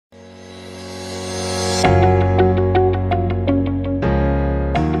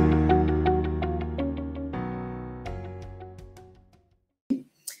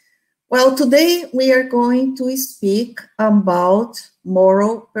Well, today we are going to speak about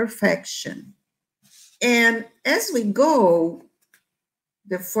moral perfection. And as we go,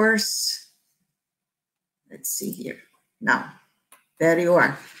 the first, let's see here. Now, there you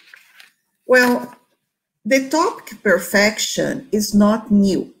are. Well, the topic perfection is not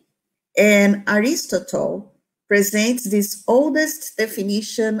new. And Aristotle presents this oldest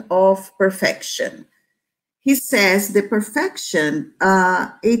definition of perfection. He says the perfection,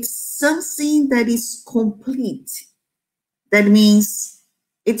 it's something that is complete. That means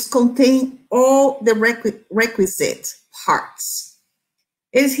it's contained all the requisite parts.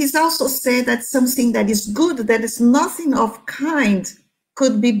 He's also said that something that is good, that is nothing of kind,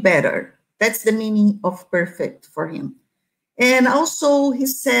 could be better. That's the meaning of perfect for him. And also he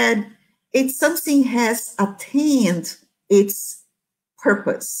said it's something has attained its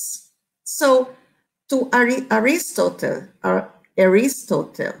purpose. So to Aristotle,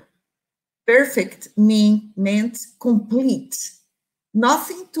 perfect meant complete.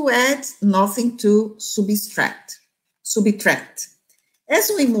 Nothing to add, nothing to subtract.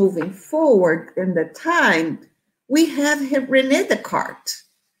 As we moving forward in the time, we have René Descartes.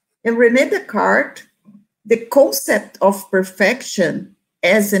 And René Descartes, the concept of perfection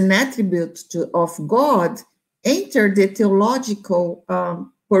as an attribute of God entered the theological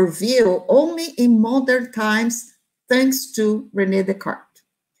purview only in modern times, thanks to René Descartes,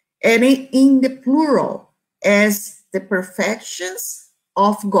 and in the plural as the perfections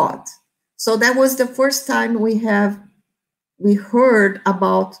of God. So that was the first time we heard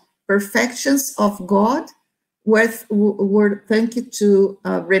about perfections of God were thank you to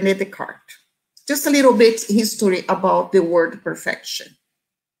René Descartes. Just a little bit history about the word perfection.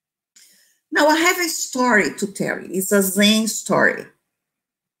 Now I have a story to tell you. It's a Zen story.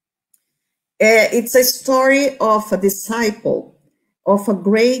 It's a story of a disciple of a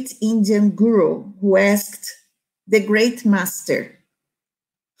great Indian guru who asked the great master,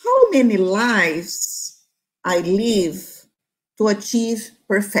 how many lives I live to achieve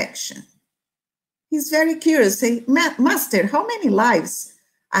perfection? He's very curious, saying, Master, how many lives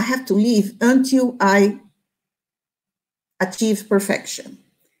I have to live until I achieve perfection?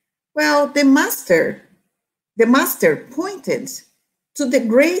 Well, the master pointed to the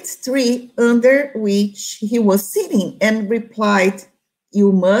great tree under which he was sitting and replied,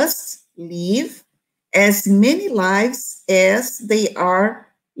 you must live as many lives as they are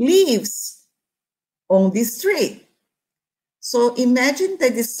leaves on this tree. So imagine the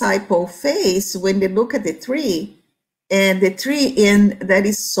disciple face when they look at the tree, and there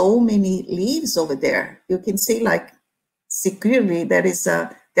is so many leaves over there. You can see like securely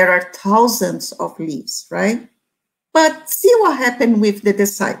there are thousands of leaves, right? But see what happened with the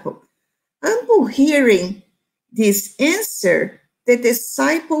disciple. Upon hearing this answer, the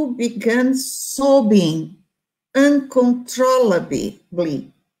disciple began sobbing uncontrollably.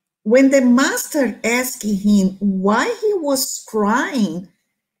 When the master asked him why he was crying,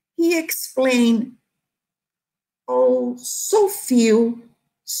 he explained, oh, so few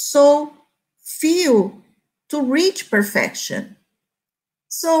to reach perfection.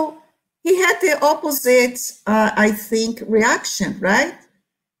 So he had the opposite, I think, reaction, right?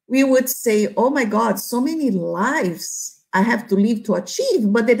 We would say, oh my God, so many lives I have to live to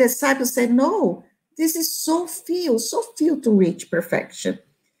achieve. But the disciple said, no, this is so few to reach perfection.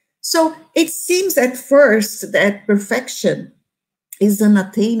 So it seems at first that perfection is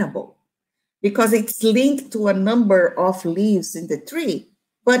unattainable because it's linked to a number of leaves in the tree.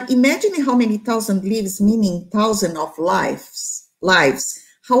 But imagine how many thousand leaves, meaning thousand of lives.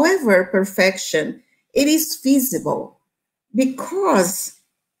 However, perfection, it is feasible because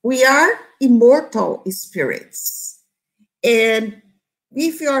we are immortal spirits. And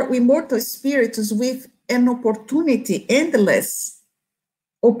if you are immortal spirits with an opportunity, endless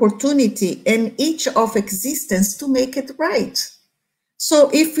opportunity in each of existence to make it right. So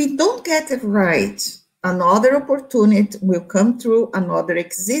if we don't get it right, another opportunity will come through another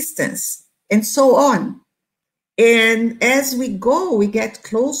existence, and so on. And as we go, we get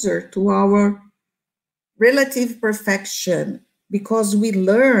closer to our relative perfection because we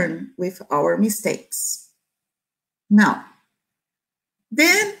learn with our mistakes. Now,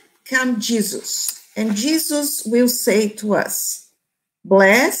 then comes Jesus, and Jesus will say to us,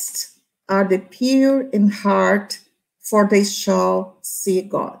 blessed are the pure in heart, for they shall see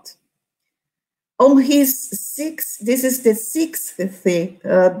God. On his this is the sixth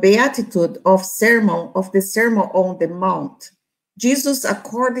beatitude of the Sermon on the Mount. Jesus,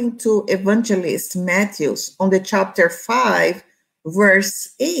 according to evangelist Matthew, on the chapter 5,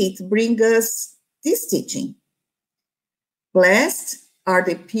 verse 8, bring us this teaching. Blessed are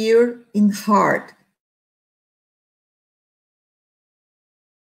the pure in heart.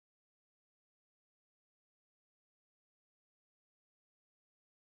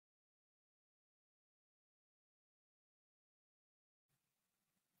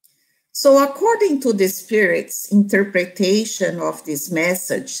 So according to the Spirit's interpretation of this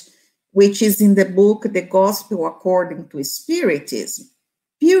message, which is in the book, The Gospel According to Spiritism,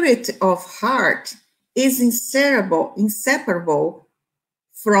 purity of heart is inseparable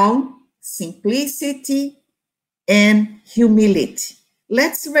from simplicity and humility.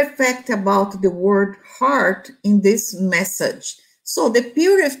 Let's reflect about the word heart in this message. So the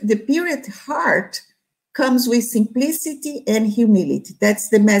pure heart comes with simplicity and humility. That's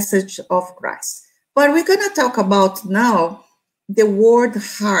the message of Christ. But we're going to talk about now the word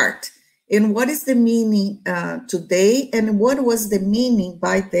heart and what is the meaning today and what was the meaning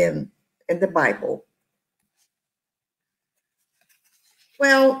by then in the Bible.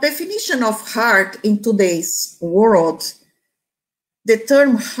 Well, definition of heart in today's world, the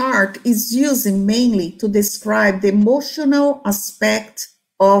term heart is used mainly to describe the emotional aspect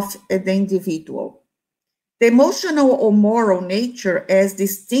of the individual. The emotional or moral nature as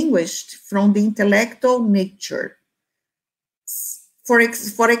distinguished from the intellectual nature. For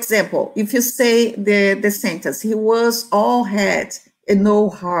example, if you say the sentence, he was all head and no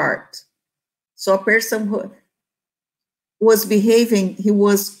heart. So a person who was behaving, he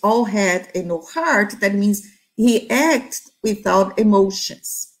was all head and no heart, that means he acted without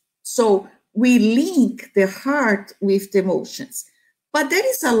emotions. So we link the heart with the emotions. But there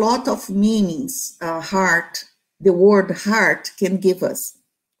is a lot of meanings heart, the word heart can give us.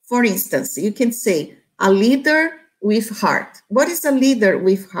 For instance, you can say a leader with heart. What is a leader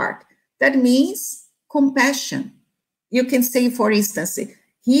with heart? That means compassion. You can say, for instance,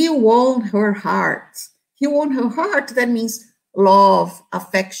 he won her heart. He won her heart, that means love,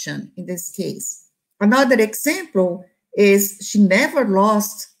 affection in this case. Another example is she never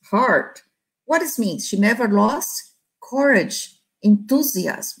lost heart. What does it mean? She never lost courage,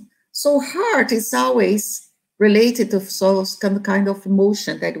 enthusiasm. So heart is always related to some kind of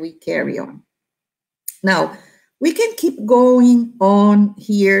emotion that we carry on. Now, we can keep going on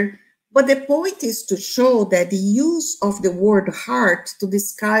here, but the point is to show that the use of the word heart to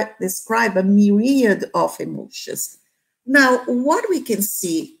describe a myriad of emotions. Now, what we can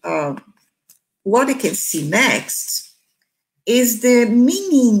see next is the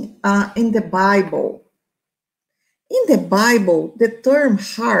meaning in the Bible. In the Bible, the term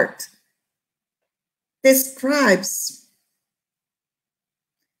heart describes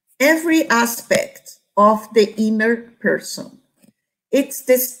every aspect of the inner person. It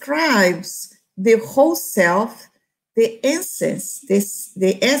describes the whole self, the essence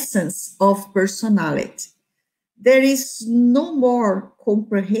of personality. There is no more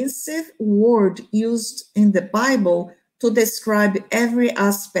comprehensive word used in the Bible to describe every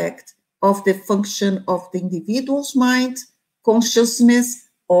aspect of the function of the individual's mind, consciousness,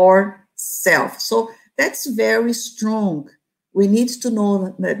 or self. So that's very strong. We need to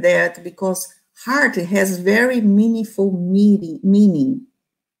know that because heart has very meaningful meaning.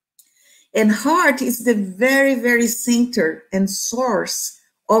 And heart is the very, very center and source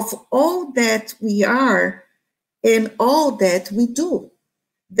of all that we are and all that we do.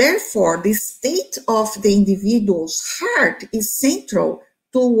 Therefore, the state of the individual's heart is central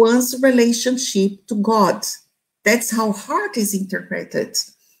to one's relationship to God. That's how heart is interpreted.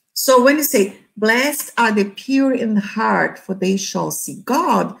 So when you say, blessed are the pure in heart, for they shall see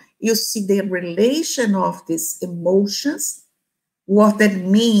God, you see the relation of these emotions, what that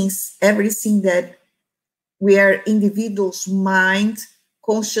means, everything that we are individuals' mind,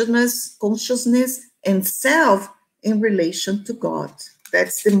 consciousness, and self in relation to God.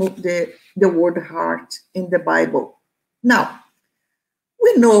 That's the word heart in the Bible. Now,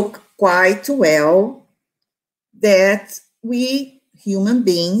 we know quite well that we human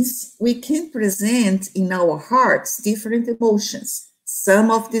beings, we can present in our hearts different emotions.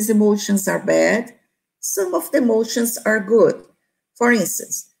 Some of these emotions are bad, some of the emotions are good. For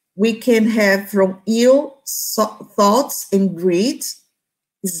instance, we can have from ill thoughts and greed,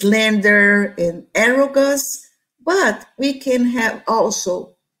 slander and arrogance, but we can have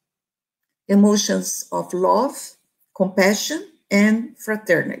also emotions of love, compassion, and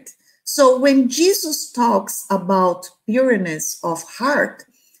fraternity. So when Jesus talks about pureness of heart,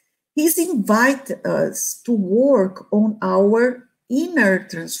 he's invited us to work on our inner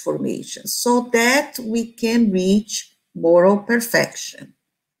transformation so that we can reach moral perfection.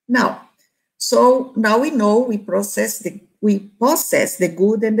 Now, so now we know we possess the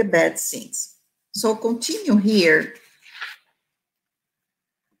good and the bad things. So continue here.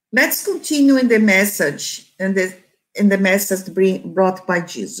 Let's continue in the message and the message brought by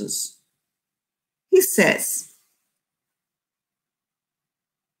Jesus. He says,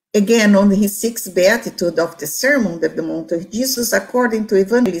 again, on his sixth beatitude of the Sermon of the Mount of Jesus, according to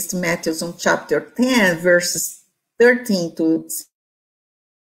Evangelist Matthew on chapter 10, verses 13 to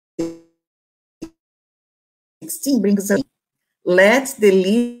 16, brings up, let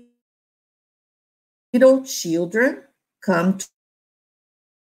the little children come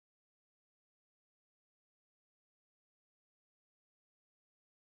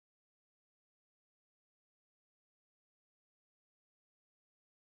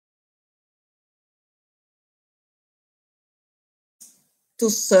to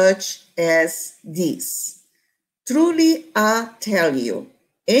such as this. Truly I tell you,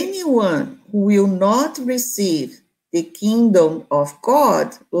 anyone who will not receive the kingdom of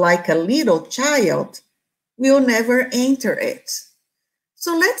God like a little child will never enter it.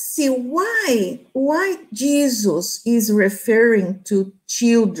 So let's see why Jesus is referring to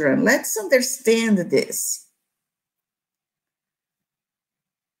children. Let's understand this.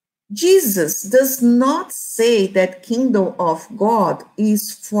 Jesus does not say that kingdom of God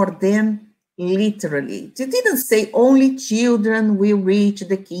is for them literally. He didn't say only children will reach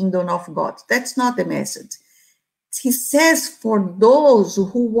the kingdom of God. That's not the message. He says for those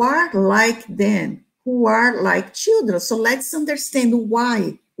who are like them, who are like children. So let's understand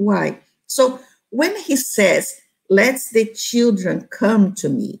why. So when he says, let the children come to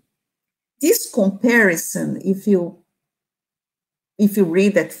me, this comparison, if you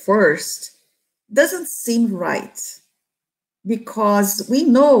read at first, doesn't seem right, because we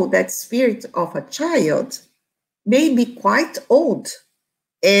know that spirit of a child may be quite old,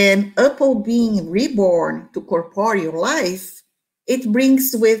 and upon being reborn to corporeal life, it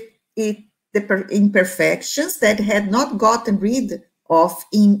brings with it the imperfections that had not gotten rid of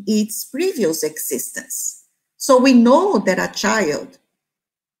in its previous existence. So we know that a child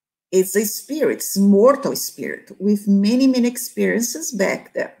is a spirit, it's a mortal spirit with many, many experiences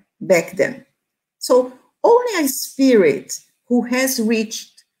back then. So only a spirit who has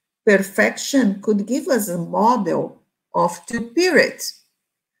reached perfection could give us a model of spirit.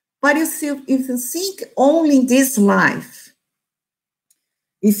 But if you think only in this life,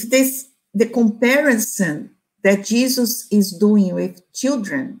 if the comparison that Jesus is doing with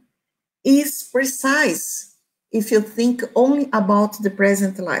children is precise, if you think only about the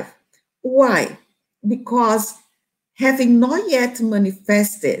present life. Why? Because having not yet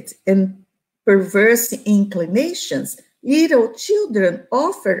manifested and perverse inclinations, little children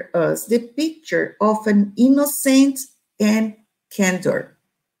offer us the picture of an innocent and candor.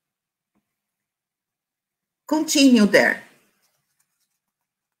 Continue there.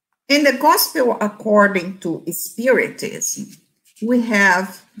 In the Gospel according to Spiritism, we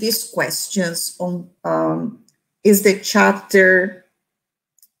have these questions on, is the chapter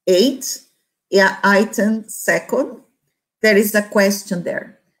 8, item 2. There is a question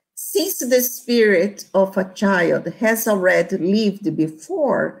there. Since the spirit of a child has already lived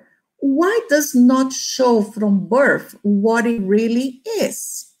before, why does not show from birth what it really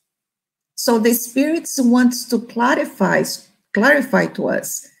is? So the spirits wants to clarify to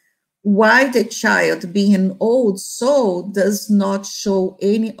us why the child, being an old soul, does not show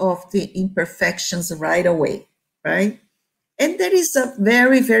any of the imperfections right away, right? And there is a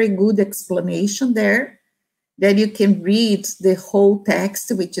very, very good explanation there that you can read the whole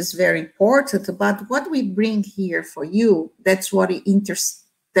text, which is very important. But what we bring here for you, that's what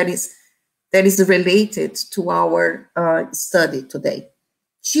that is related to our study today.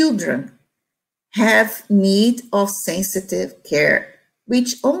 Children have need of sensitive care,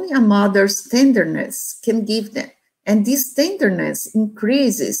 which only a mother's tenderness can give them. And this tenderness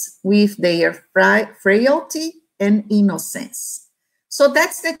increases with their frailty and innocence. So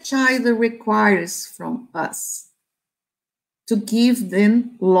that's the child requires from us, to give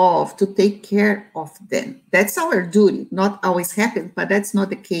them love, to take care of them. That's our duty. Not always happens, but that's not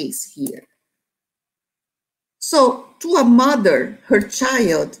the case here. So to a mother, her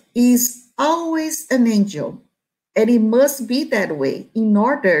child is always an angel, and it must be that way in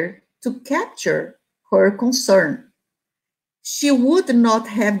order to capture her concern. She would not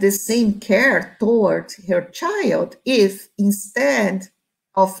have the same care toward her child if, instead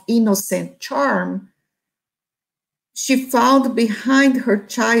of innocent charm, she found behind her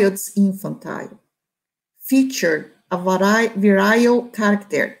child's infantile feature a virile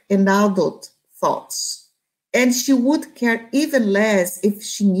character and adult thoughts. And she would care even less if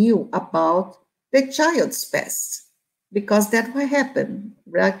she knew about the child's past, because that's what happened,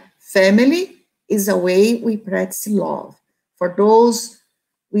 right? Family is a way we practice love. For those,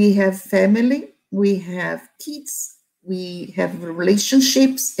 we have family, we have kids, we have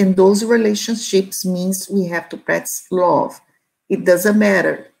relationships, and those relationships means we have to practice love. It doesn't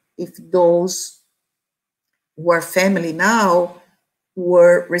matter if those who are family now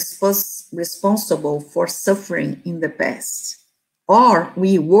were responsible for suffering in the past, or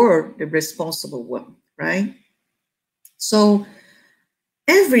we were the responsible one, right? So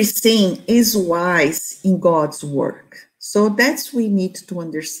everything is wise in God's work. So that's we need to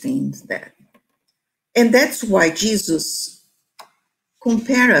understand that. And that's why Jesus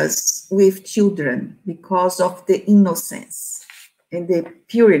compares us with children, because of the innocence and the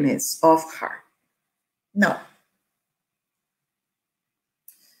pureness of heart. Now,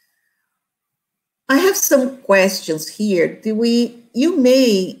 I have some questions here. You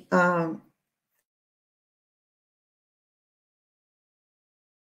may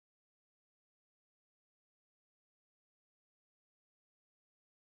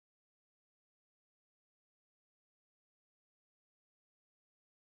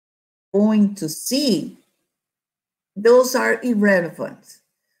going to see, those are irrelevant.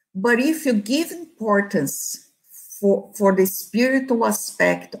 But if you give importance for the spiritual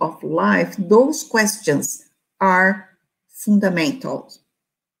aspect of life, those questions are fundamentals.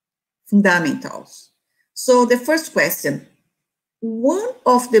 So the first question, one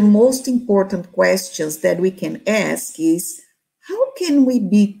of the most important questions that we can ask is, how can we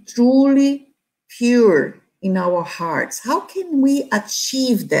be truly pure in our hearts? How can we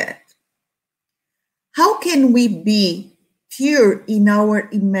achieve that? How can we be pure in our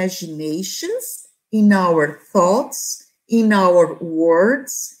imaginations, in our thoughts, in our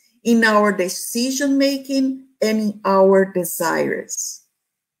words, in our decision making, and in our desires?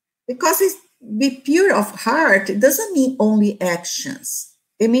 Because be pure of heart, it doesn't mean only actions.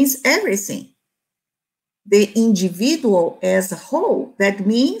 It means everything. The individual as a whole, that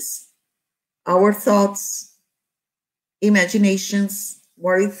means our thoughts, imaginations,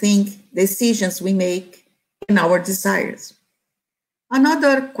 what we think, decisions we make, and our desires.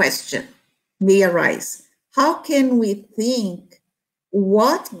 Another question may arise. How can we think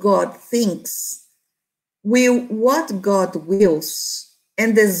what God thinks, what God wills,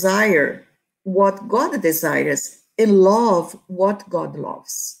 and desire what God desires, and love what God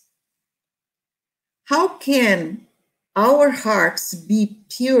loves? How can our hearts be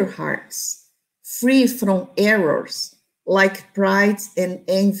pure hearts, free from errors like pride and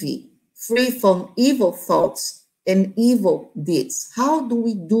envy, free from evil thoughts and evil deeds? How do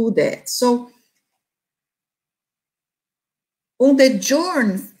we do that? So, on the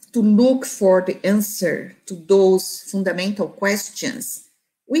journey to look for the answer to those fundamental questions,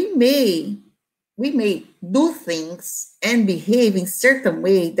 we may do things and behave in certain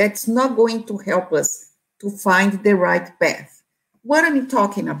way that's not going to help us to find the right path. What I'm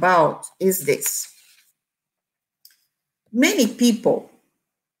talking about is this. Many people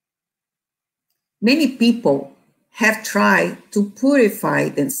have tried to purify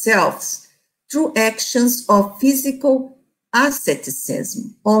themselves through actions of physical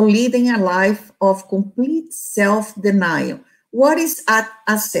asceticism or leading a life of complete self-denial. What is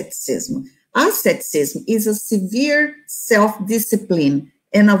asceticism? Asceticism is a severe self-discipline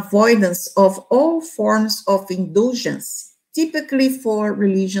and avoidance of all forms of indulgence, typically for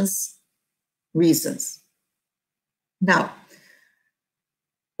religious reasons. Now,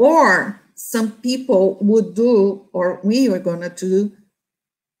 or some people would do, or we are going to do,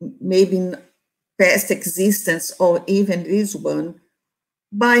 maybe in past existence or even this one,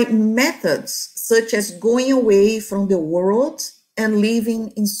 by methods such as going away from the world and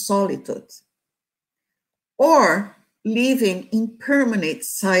living in solitude, or living in permanent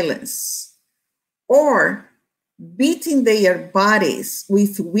silence, or beating their bodies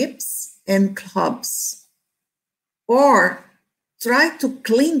with whips and clubs, or try to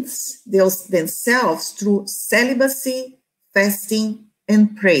cleanse themselves through celibacy, fasting,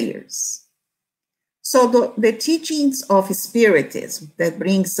 and prayers. So the teachings of Spiritism that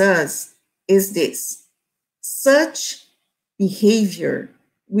brings us is this: such behavior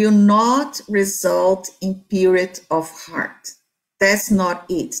will not result in purity of heart. That's not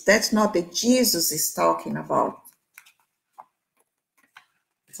it. That's not what Jesus is talking about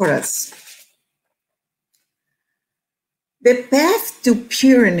for us. The path to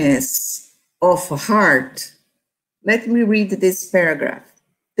pureness of heart, let me read this paragraph.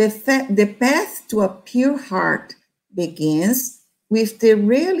 The path to a pure heart begins with the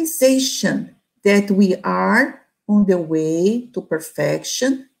realization that we are on the way to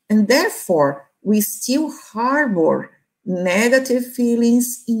perfection, and therefore we still harbor negative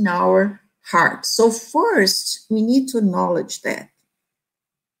feelings in our heart. So first, we need to acknowledge that.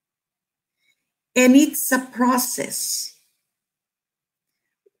 And it's a process.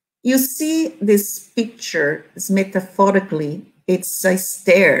 You see this picture is metaphorically, it's a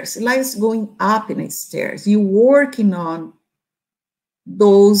stairs, like going up in a stairs. You're working on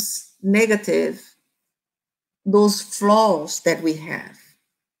those negative, those flaws that we have.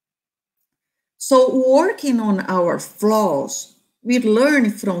 So working on our flaws, we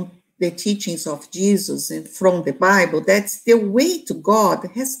learn from the teachings of Jesus and from the Bible that's the way to God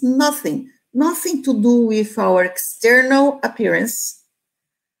has nothing to do with our external appearance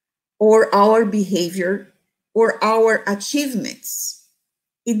or our behavior or our achievements.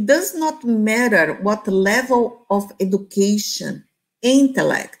 It does not matter what level of education,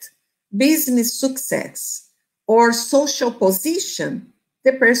 intellect, business success, or social position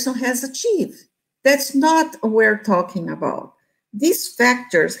the person has achieved. That's not what we're talking about. These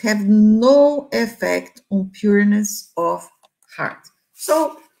factors have no effect on pureness of heart.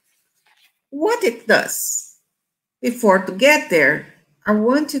 So, what it does, before to get there, I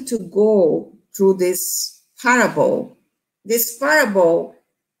want you to go through this parable. This parable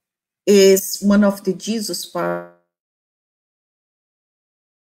is one of the Jesus parables.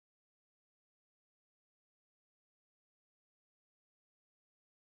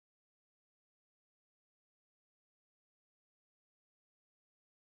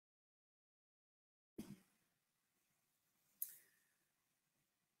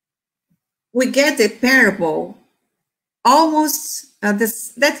 We get the parable almost,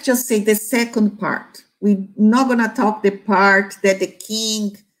 let's just say the second part. We're not going to talk the part that the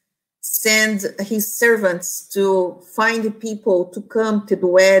king sends his servants to find people to come to the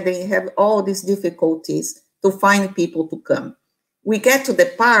wedding, have all these difficulties to find people to come. We get to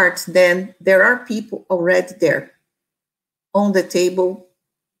the part, then there are people already there on the table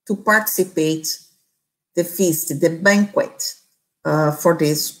to participate the feast, the banquet for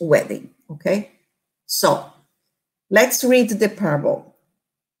this wedding, okay? So, let's read the parable.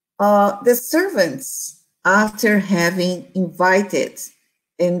 The servants, after having invited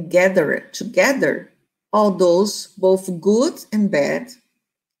and gathered together all those, both good and bad,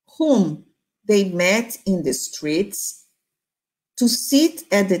 whom they met in the streets, to sit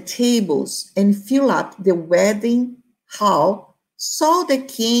at the tables and fill up the wedding hall, saw the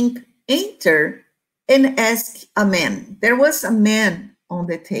king enter and ask a man. There was a man on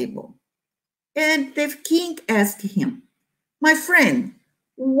the table. And the king asked him, "My friend,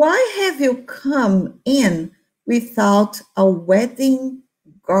 why have you come in without a wedding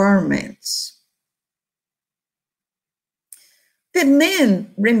garment?" The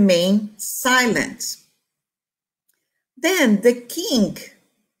man remained silent. Then the king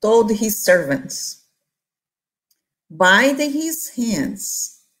told his servants, "Bind his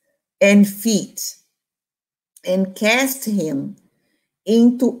hands and feet and cast him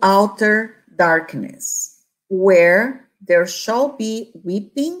into outer darkness, where there shall be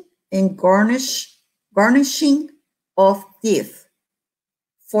weeping and garnishing of teeth.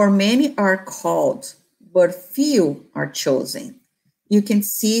 For many are called, but few are chosen." You can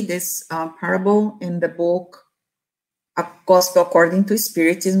see this parable in the book Gospel According to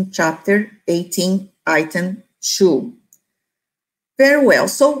Spiritism, chapter 18, item 2. Very well.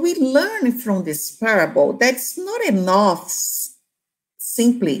 So we learn from this parable that it's not enough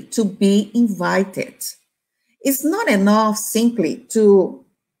simply to be invited. It's not enough simply to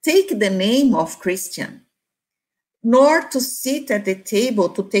take the name of Christian, nor to sit at the table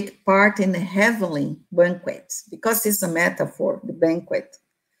to take part in a heavenly banquet, because it's a metaphor, the banquet.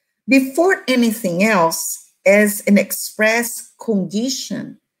 Before anything else, as an express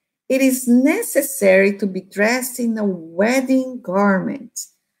condition, it is necessary to be dressed in a wedding garment.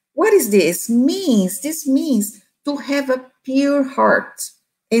 What is this? This means to have a pure heart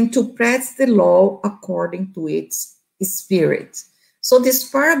and to practice the law according to its spirit. So this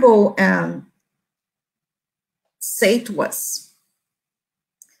parable say to us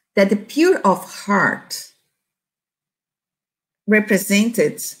that the pure of heart,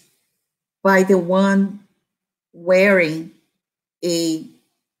 represented by the one wearing a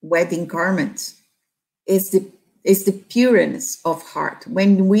wedding garment, is the pureness of heart.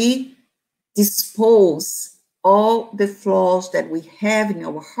 When we dispose all the flaws that we have in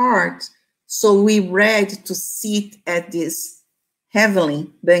our heart, so we're ready to sit at this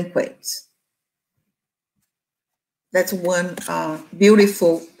heavenly banquet. That's one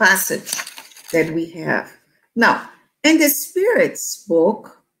beautiful passage that we have. Now, in the Spirit's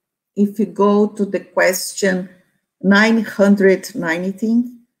book, if you go to the question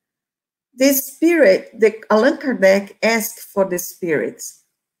 919, Allan Kardec asked for the spirits,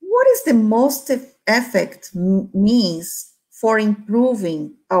 what is the most effective means for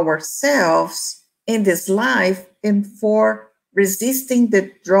improving ourselves in this life and for resisting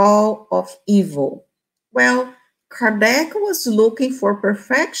the draw of evil? Well, Kardec was looking for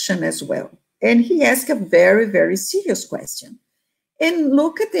perfection as well. And he asked a very, very serious question. And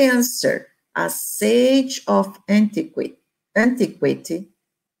look at the answer. A sage of antiquity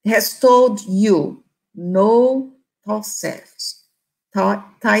has told you, know thyself.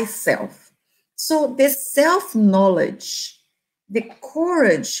 So the self-knowledge, the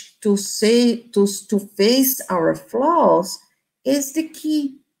courage to face our flaws is the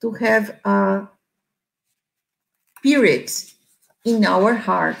key to have a spirit in our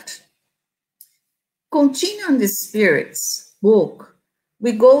heart. Continue on the Spirits book,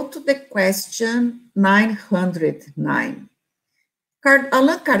 we go to the question 909.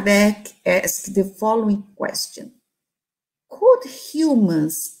 Allan Kardec asked the following question: could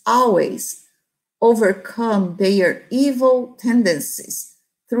humans always overcome their evil tendencies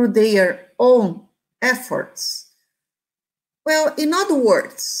through their own efforts? Well, in other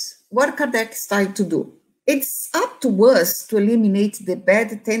words, what Kardec is trying to do, it's up to us to eliminate the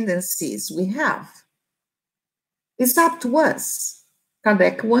bad tendencies we have. It's up to us.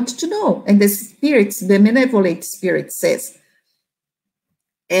 Kardec wants to know. And the benevolent spirit says,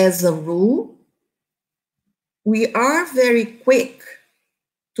 as a rule, we are very quick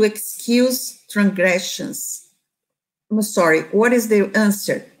to excuse transgressions. I'm sorry, what is the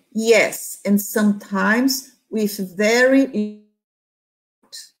answer? Yes, and sometimes with very...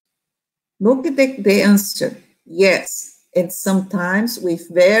 Look at the answer. Yes, and sometimes with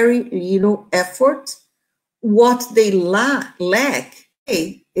very little effort. What they lack,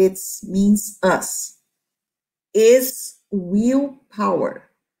 it means us, is willpower.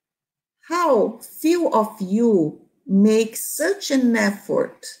 How few of you make such an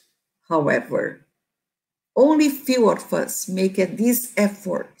effort, however. Only few of us make this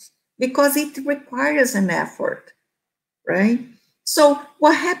effort because it requires an effort, right? So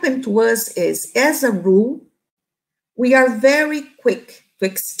what happened to us is, as a rule, we are very quick to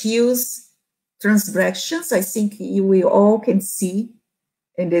excuse transgressions. I think we all can see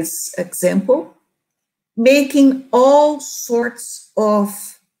in this example, making all sorts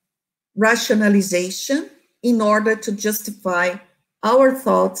of rationalization in order to justify our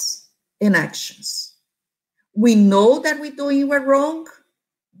thoughts and actions. We know that we're doing wrong,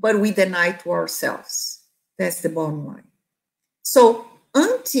 but we deny to ourselves. That's the bottom line. So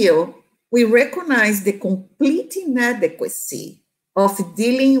until we recognize the complete inadequacy of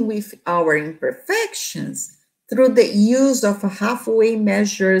dealing with our imperfections through the use of halfway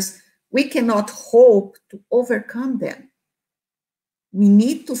measures, we cannot hope to overcome them. We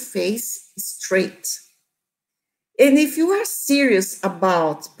need to face straight. And if you are serious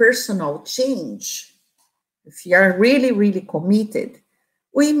about personal change, if you are really, really committed,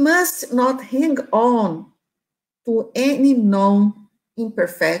 we must not hang on to any known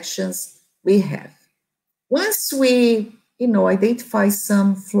imperfections we have. Once we, identify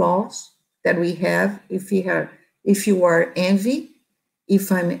some flaws that we have, if you are envy,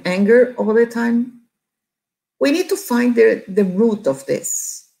 if I'm anger all the time, we need to find the root of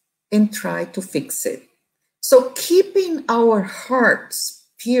this and try to fix it. So keeping our hearts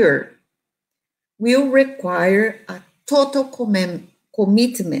pure will require a total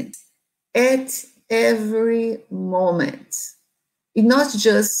commitment at every moment. It's not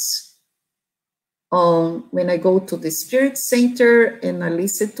just when I go to the Spirit Center and I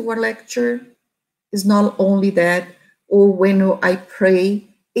listen to a lecture. It's not only that, or when I pray,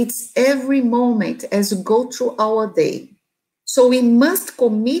 it's every moment as we go through our day. So we must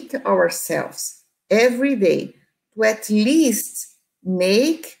commit ourselves every day to at least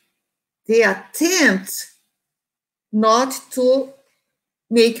make the attempt not to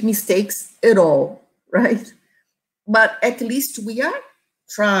make mistakes at all, right? But at least we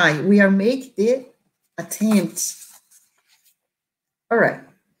are making the attempt. All right.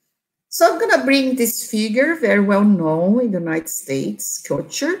 So I'm going to bring this figure, very well known in the United States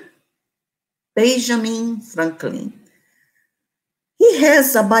culture, Benjamin Franklin. He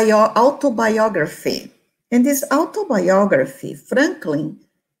has a autobiography. In this autobiography, Franklin,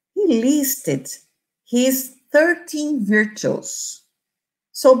 he listed his 13 virtues.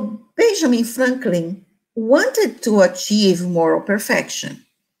 So Benjamin Franklin wanted to achieve moral perfection.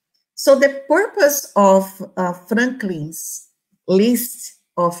 So the purpose of Franklin's list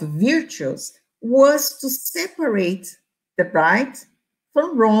of virtues was to separate the right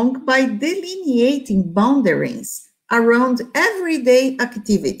from wrong by delineating boundaries around everyday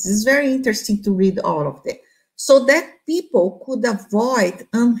activities. It's very interesting to read all of them, so that people could avoid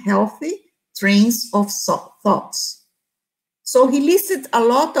unhealthy trains of thoughts. So he listed a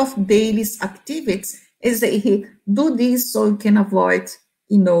lot of daily activities as he do this so you can avoid,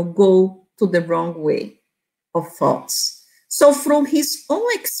 go to the wrong way of thoughts. So from his own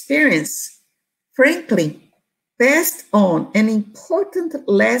experience, Franklin passed on an important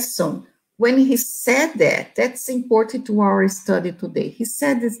lesson when he said that's important to our study today. He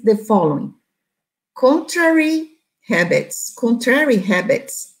said the following: contrary habits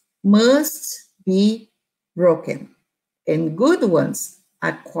must be broken, and good ones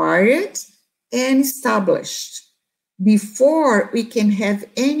acquired and established before we can have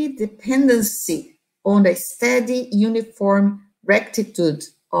any dependency on a steady, uniform rectitude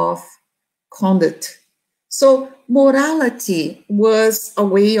of conduct. So morality was a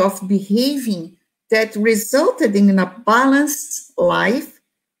way of behaving that resulted in a balanced life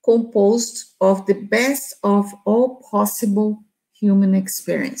composed of the best of all possible human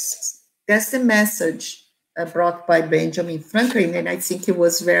experiences. That's the message brought by Benjamin Franklin, and I think it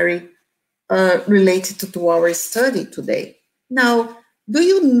was very related to our study today. Now, do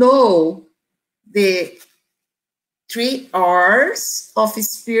you know the 3 R's of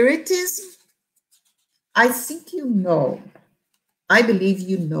Spiritism? I think you know. I believe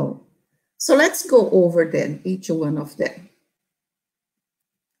you know. So let's go over then each one of them.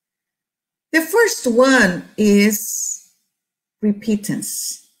 The first one is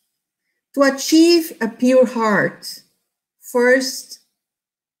repentance. To achieve a pure heart, first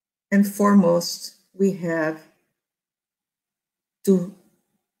and foremost, we have to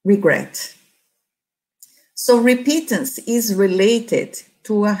regret. So repentance is related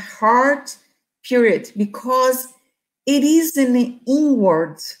to a heart purity because it is an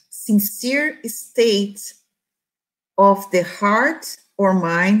inward, sincere state of the heart or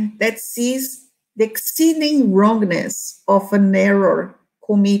mind that sees the exceeding wrongness of an error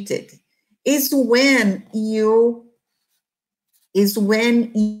committed. Is when you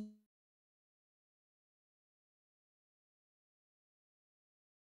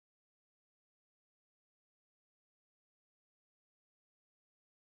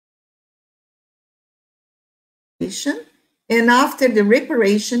and after the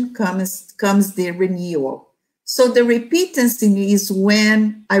reparation comes the renewal. So the repentance is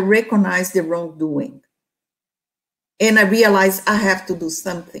when I recognize the wrongdoing and I realize I have to do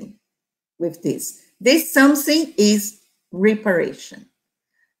something with this. This something is reparation.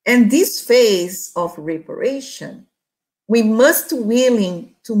 And this phase of reparation, we must be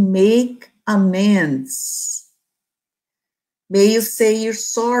willing to make amends. May you say you're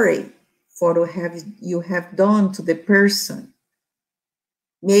sorry for what you have done to the person.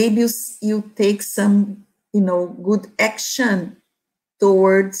 Maybe you take some, good action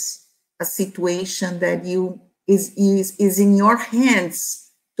towards a situation that is in your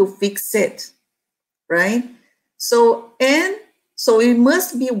hands to fix it, right? So we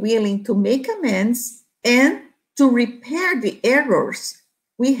must be willing to make amends and to repair the errors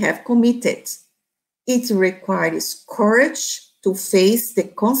we have committed. It requires courage to face the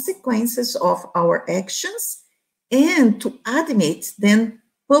consequences of our actions and to admit them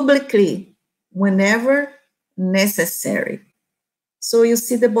publicly whenever necessary. So you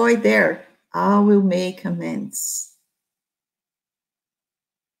see the boy there, I will make amends.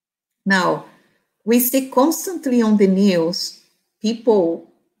 Now, we see constantly on the news,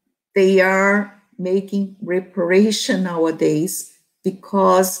 people, they are making reparation nowadays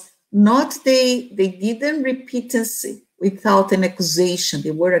because they didn't repentance without an accusation.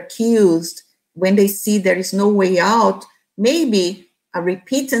 They were accused. When they see there is no way out, maybe a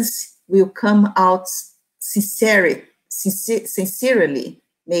repentance will come out sincerely,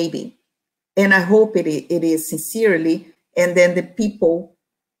 maybe. And I hope it is sincerely. And then the people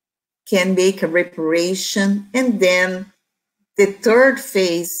can make a reparation. And then the third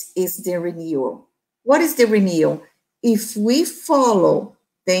phase is the renewal. What is the renewal? If we follow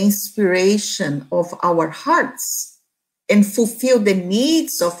the inspiration of our hearts and fulfill the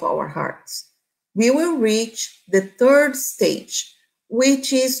needs of our hearts, we will reach the third stage,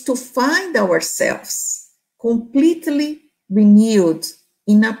 which is to find ourselves completely renewed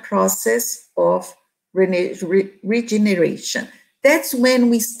in a process of regeneration. That's when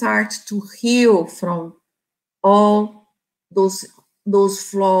we start to heal from all those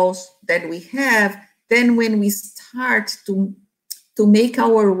flaws that we have. Then when we start to make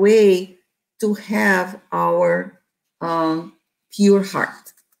our way to have our pure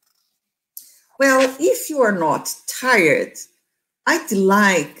heart. Well, if you are not tired, I'd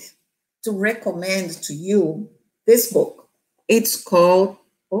like to recommend to you this book. It's called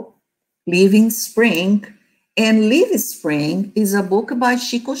Living Spring. And Living Spring is a book by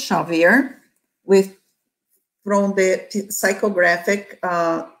Chico Xavier from the psychographic,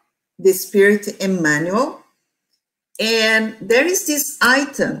 The Spirit Emmanuel. And there is this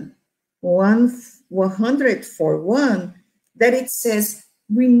item, 141, that it says,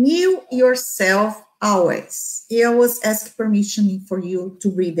 renew yourself always. I was asked permission for you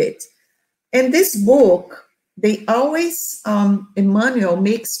to read it. And this book, they always, Emmanuel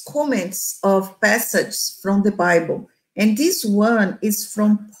makes comments of passages from the Bible. And this one is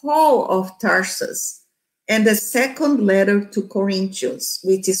from Paul of Tarsus and the second letter to Corinthians,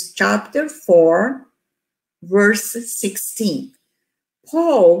 which is chapter 4, verse 16.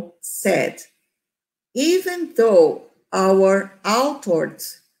 Paul said, even though our outward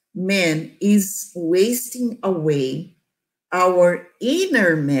man is wasting away, our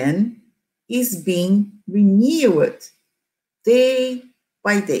inner man is being renewed day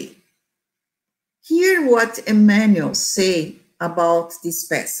by day. Hear what Emmanuel say about this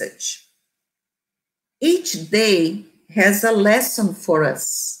passage. Each day has a lesson for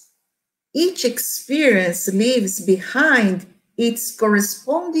us. Each experience leaves behind its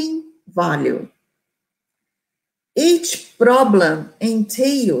corresponding value. Each problem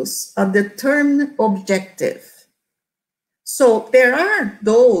entails a determined objective. So there are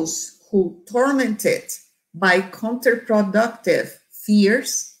those who, tormented by counterproductive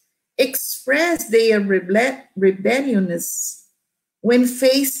fears, express their rebelliousness when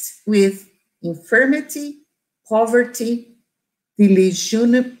faced with infirmity, poverty,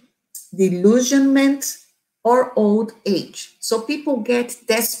 delusionment, or old age. So people get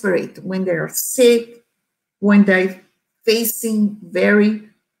desperate when they are sick, when they're facing very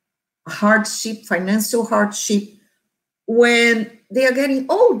hardship, financial hardship, when they are getting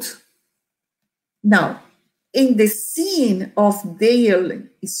old. Now, in the scene of their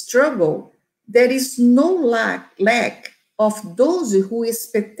struggle, there is no lack of those who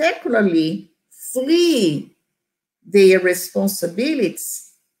spectacularly flee their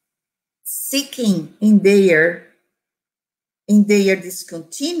responsibilities, seeking in their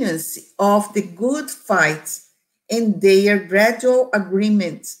discontinuance of the good fight and their gradual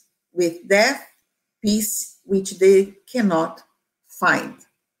agreement with death, peace, which they cannot find.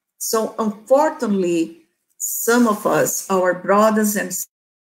 So unfortunately, some of us, our brothers and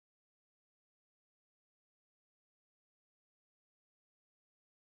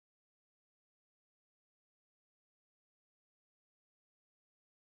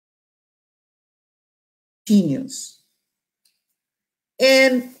continues.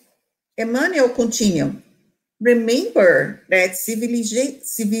 And Emmanuel continues. Remember that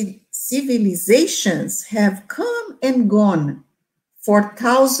civilizations have come and gone for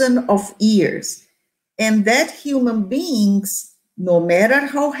thousands of years, and that human beings, no matter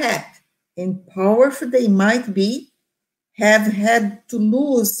how happy and powerful they might be, have had to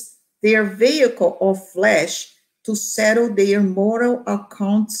lose their vehicle of flesh to settle their moral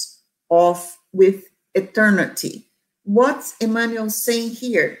accounts with eternity. What's Emmanuel saying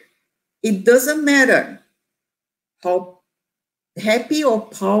here? It doesn't matter how happy or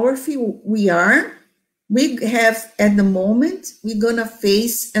powerful we are, we have at the moment, we're gonna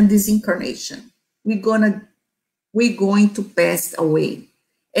face a disincarnation. We're going to pass away.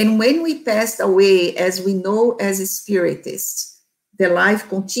 And when we pass away, as we know as spiritists, the life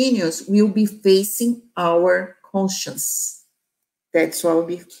continues, we'll be facing our conscience. That's why we'll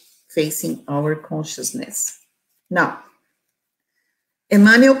be facing our consciousness. Now,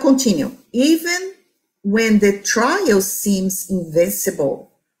 Emmanuel continues, even when the trial seems invincible,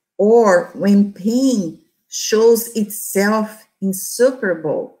 or when pain shows itself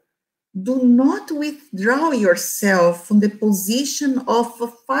insuperable, do not withdraw yourself from the position of a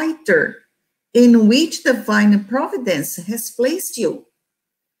fighter in which divine providence has placed you.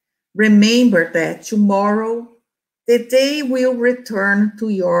 Remember that tomorrow, the day will return to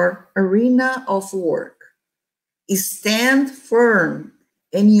your arena of work. Stand firm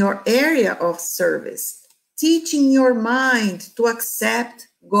in your area of service, teaching your mind to accept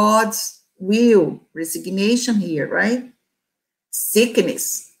God's will. Resignation here, right?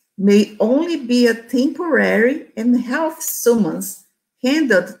 Sickness may only be a temporary and health summons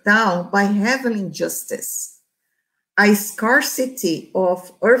handed down by heavenly justice. A scarcity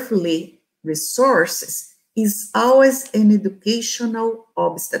of earthly resources is always an educational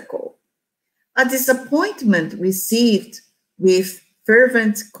obstacle. A disappointment received with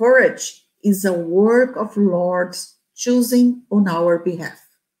fervent courage is a work of Lord's choosing on our behalf.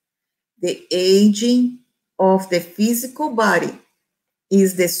 The aging of the physical body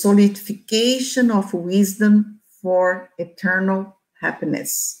is the solidification of wisdom for eternal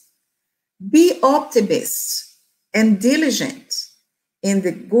happiness. Be optimist and diligent in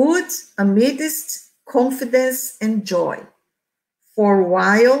the good amidst confidence and joy. For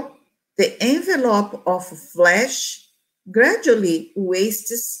while the envelope of flesh gradually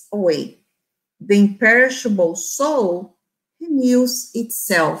wastes away, the imperishable soul renews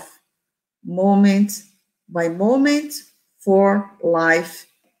itself moment by moment for life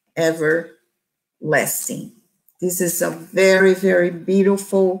everlasting. This is a very, very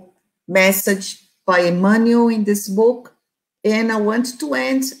beautiful message by Emmanuel in this book. And I want to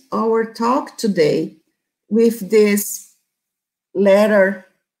end our talk today with this letter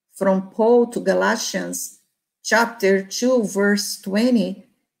from Paul to Galatians, chapter 2, verse 20.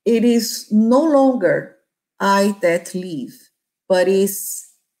 It is no longer I that live, but it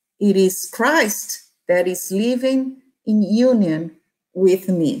is Christ that is living in union with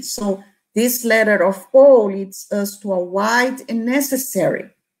me. So this letter of Paul leads us to a wide and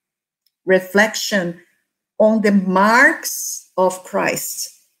necessary reflection on the marks of Christ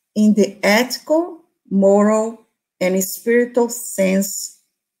in the ethical, moral, and spiritual sense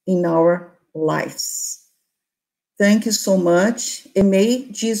in our lives. Thank you so much, and may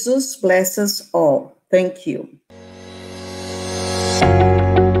Jesus bless us all. Thank you.